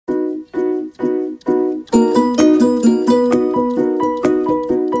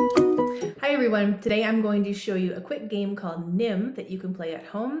everyone. Today I'm going to show you a quick game called NIM that you can play at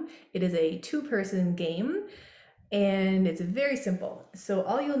home. It is a two-person game and it's very simple. So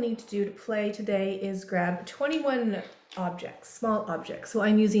all you'll need to do to play today is grab 21 objects, small objects. So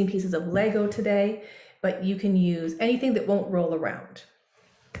I'm using pieces of Lego today, but you can use anything that won't roll around.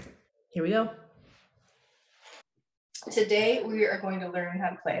 Here we go. Today we are going to learn how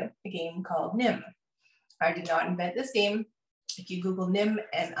to play a game called NIM. I did not invent this game. If you Google NIM,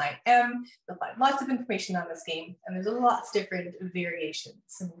 N-I-M, you'll find lots of information on this game, and there's lots of different variations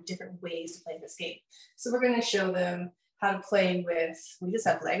and different ways to play this game. So we're going to show them how to play with, we just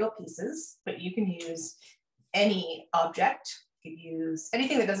have Lego pieces, but you can use any object. You can use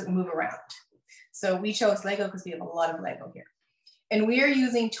anything that doesn't move around. So we chose Lego because we have a lot of Lego here. And we are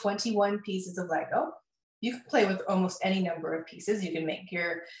using 21 pieces of Lego. You can play with almost any number of pieces. You can make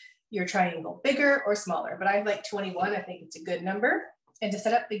your triangle bigger or smaller, but I like 21. I think it's a good number. And to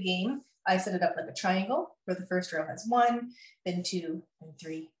set up the game, I set it up like a triangle where the first row has 1, then 2, then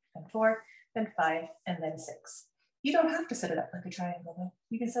 3, then 4, then 5, and then 6. You don't have to set it up like a triangle though.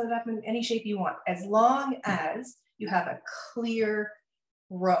 You can set it up in any shape you want, as long as you have a clear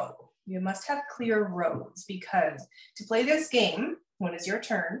row. You must have clear rows, because to play this game, when it's your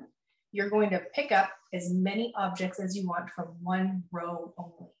turn, you're going to pick up as many objects as you want from one row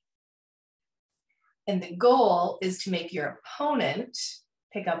only. And the goal is to make your opponent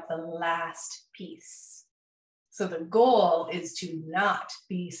pick up the last piece. So the goal is to not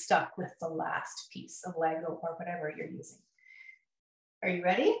be stuck with the last piece of Lego or whatever you're using. Are you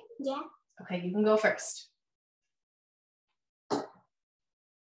ready? Yeah. Okay, you can go first. Okay,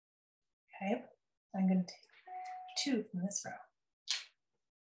 I'm going to take 2 from this row.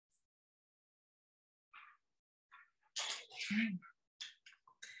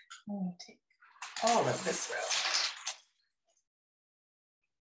 I'm going to take all of this row.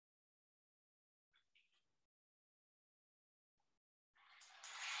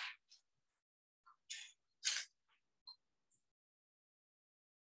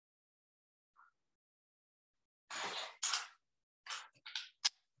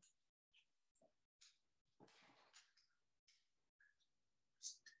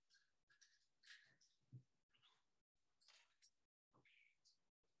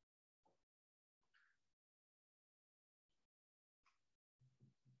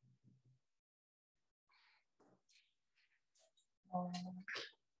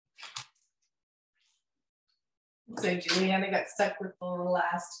 So Juliana got stuck with the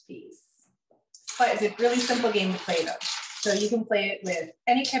last piece. But it's a really simple game to play though. So you can play it with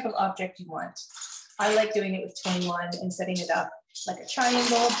any type of object you want. I like doing it with 21 and setting it up like a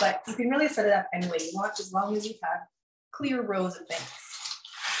triangle, but you can really set it up any way you want, as long as you have clear rows of things.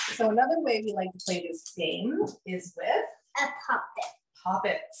 So another way we like to play this game is with a poppet.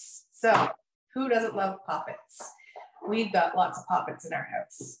 Poppets. So who doesn't love poppets? We've got lots of poppets in our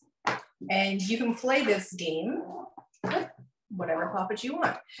house. And you can play this game with whatever poppet you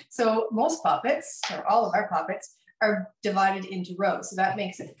want. So most poppets, or all of our poppets, are divided into rows. So that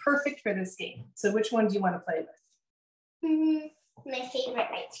makes it perfect for this game. So which one do you want to play with? My favorite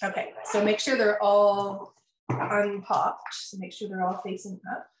ice cream. Okay, so make sure they're all unpopped. So make sure they're all facing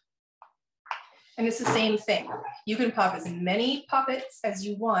up. And it's the same thing. You can pop as many poppets as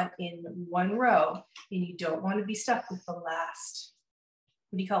you want in one row, and you don't want to be stuck with the last,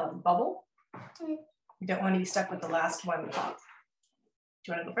 what do you call it, bubble? You don't want to be stuck with the last one pop.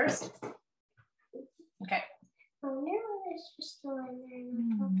 Do you want to go first? Okay. Oh no, there's just one in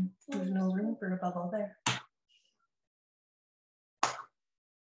there. There's no room for a bubble there.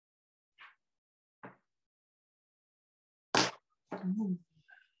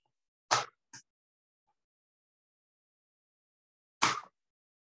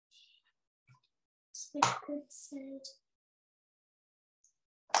 Good side.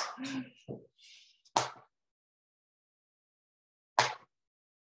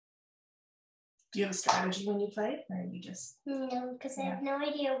 Do you have a strategy when you play, or you just? No, because I have no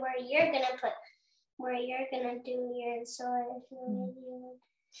idea where you're gonna do yours, so I have no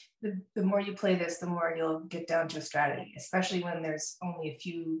idea. The more you play this, the more you'll get down to a strategy, especially when there's only a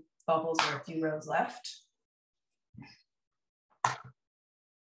few bubbles or a few rows left.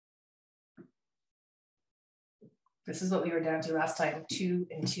 This is what we were down to last time, 2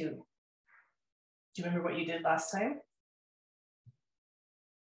 and 2. Do you remember what you did last time?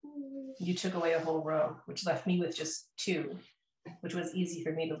 You took away a whole row, which left me with just 2, which was easy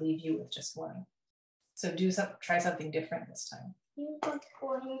for me to leave you with just 1. So try something different this time.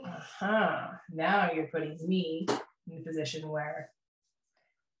 Now you're putting me in the position where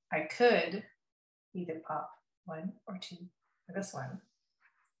I could either pop 1 or 2 for this one,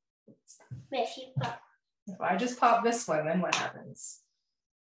 If you pop. If I just pop this one, then what happens?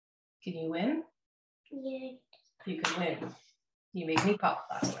 Can you win? Yeah. You can win. You make me pop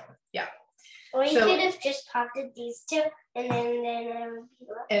last one. Yeah. Or you could have just popped these two, and then I would be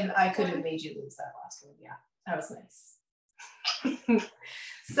left. And I could have made you lose that last one. Yeah, that was nice.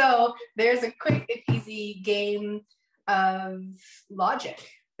 So there's a quick and easy game of logic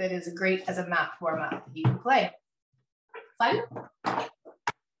that is great as a math format that you can play. Fun?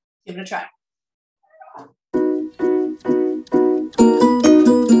 Give it a try.